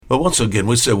Well, once again,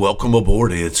 we say welcome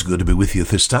aboard. It's good to be with you at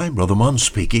this time. Brother Munn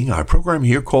speaking. Our program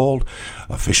here called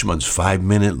A Fisherman's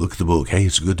 5-Minute Look at the Book. Hey,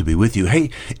 it's good to be with you.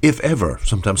 Hey, if ever,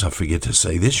 sometimes I forget to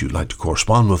say this, you'd like to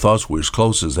correspond with us, we're as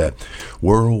close as that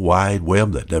World Wide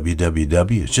Web, that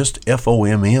www. It's just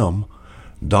FOMM.org.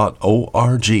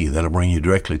 That'll bring you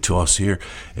directly to us here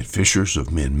at Fishers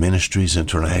of Men Ministries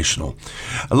International.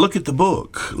 A look at the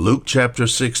book, Luke chapter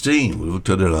 16. We looked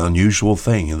at an unusual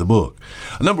thing in the book.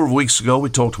 A number of weeks ago,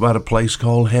 we talked about a place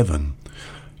called heaven.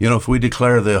 You know, if we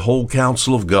declare the whole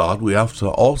counsel of God, we have to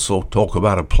also talk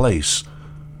about a place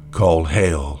called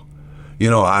hell. You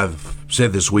know, I've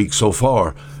said this week so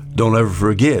far, don't ever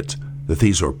forget that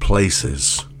these are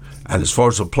places. And as far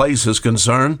as a place is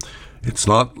concerned, it's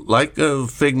not like a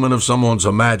figment of someone's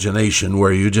imagination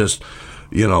where it has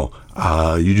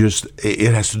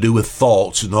to do with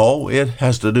thoughts. No, it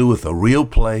has to do with a real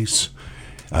place,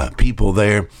 people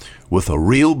there with a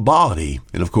real body,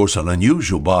 and of course an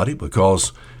unusual body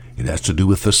because it has to do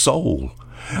with the soul.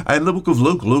 And the book of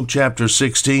Luke, Luke chapter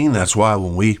 16, that's why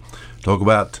when we talk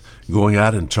about going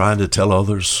out and trying to tell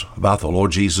others about the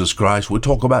Lord Jesus Christ, we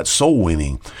talk about soul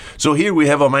winning. So here we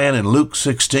have a man in Luke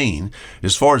 16,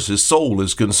 as far as his soul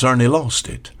is concerned, he lost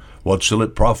it. What shall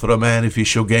it profit a man if he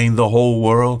shall gain the whole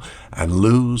world and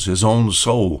lose his own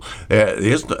soul? There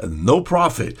is no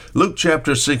profit. Luke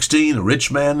chapter 16, the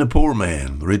rich man, the poor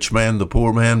man. The rich man, the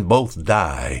poor man both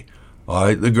die. All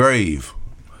right, the grave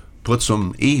puts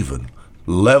them even,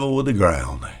 level with the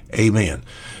ground. Amen.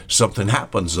 Something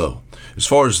happens, though. As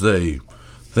far as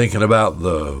thinking about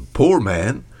the poor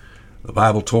man, the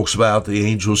Bible talks about the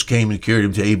angels came and carried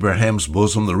him to Abraham's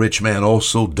bosom. The rich man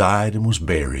also died and was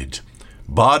buried.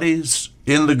 Bodies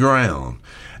in the ground.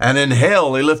 And in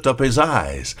hell they lift up his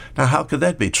eyes. Now, how could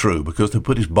that be true? Because they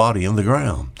put his body in the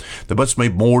ground. They must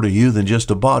made more to you than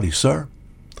just a body, sir.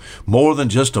 More than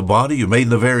just a body. You're made in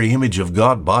the very image of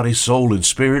God, body, soul, and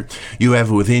spirit. You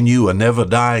have within you a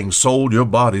never-dying soul. Your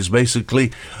body's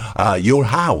basically your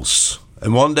house.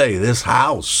 And one day this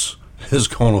house is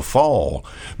going to fall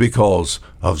because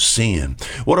of sin.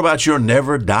 What about your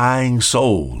never-dying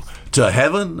soul? To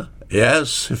heaven?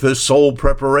 Yes, if it's soul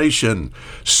preparation,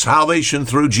 salvation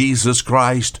through Jesus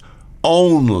Christ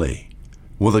only,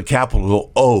 with a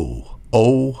capital O,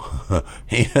 O-N-L-Y,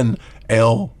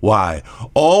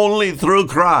 only through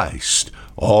Christ.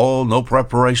 Oh, no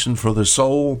preparation for the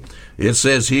soul. It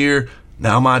says here,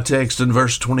 now my text in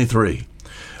verse 23,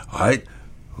 all right,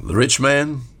 the rich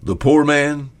man, the poor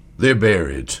man, they're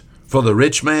buried. For the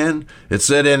rich man, it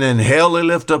said, and in hell he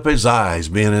lift up his eyes,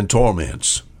 being in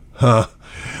torments.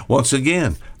 Once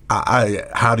again,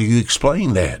 how do you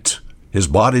explain that? His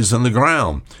body's in the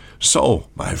ground. So,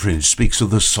 my friend, speaks of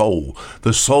the soul.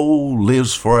 The soul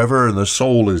lives forever, and the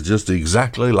soul is just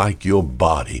exactly like your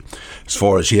body. As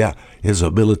far as, his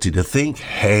ability to think,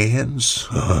 hands,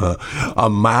 a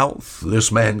mouth.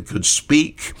 This man could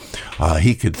speak.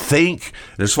 He could think.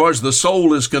 As far as the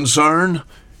soul is concerned,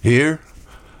 here,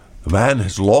 the man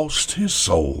has lost his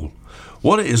soul.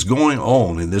 What is going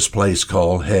on in this place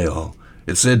called hell?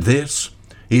 It said this,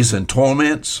 he's in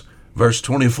torments. Verse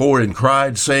 24, and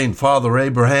cried, saying, Father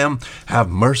Abraham, have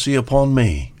mercy upon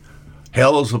me.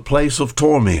 Hell is a place of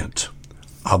torment.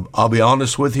 I'll be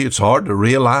honest with you, it's hard to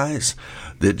realize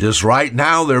that just right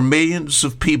now there are millions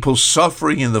of people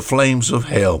suffering in the flames of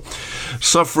hell,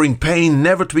 suffering pain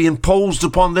never to be imposed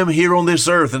upon them here on this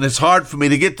earth. And it's hard for me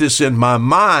to get this in my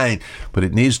mind, but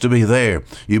it needs to be there.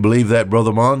 You believe that,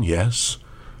 Brother Mon? Yes,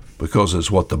 because it's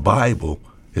what the Bible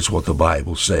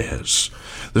says.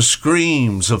 The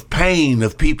screams of pain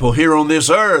of people here on this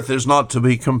earth is not to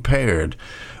be compared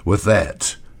with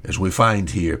that, as we find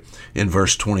here in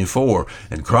verse 24,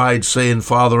 and cried, saying,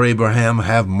 Father Abraham,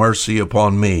 have mercy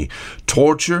upon me.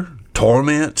 Torture,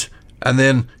 torment, and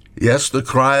then, yes, the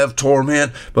cry of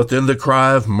torment, but then the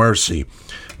cry of mercy.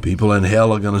 People in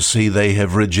hell are going to see they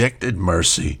have rejected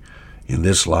mercy in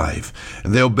this life,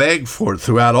 and they'll beg for it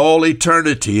throughout all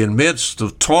eternity. In midst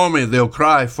of torment, they'll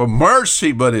cry for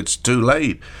mercy, but it's too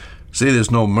late. See, there's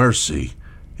no mercy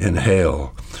in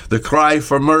hell. The cry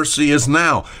for mercy is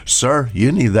now. Sir,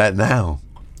 you need that now.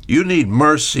 You need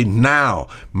mercy now.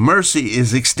 Mercy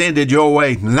is extended your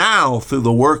way now through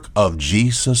the work of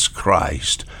Jesus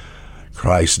Christ.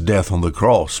 Christ's death on the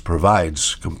cross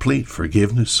provides complete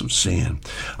forgiveness of sin.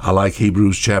 I like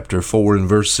Hebrews chapter 4 and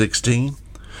verse 16.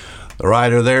 The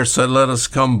writer there said, let us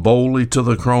come boldly to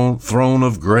the throne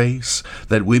of grace,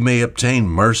 that we may obtain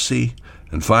mercy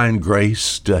and find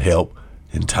grace to help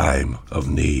in time of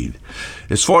need.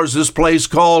 As far as this place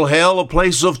called hell, a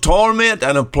place of torment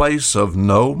and a place of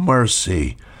no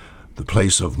mercy, the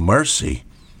place of mercy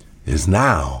is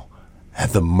now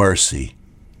at the mercy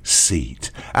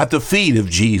seat at the feet of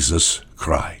Jesus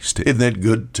Christ. Isn't that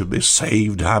good to be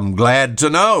saved? I'm glad to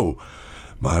know.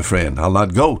 My friend, I'll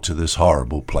not go to this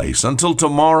horrible place. Until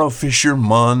tomorrow, Fisher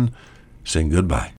Munn, saying goodbye.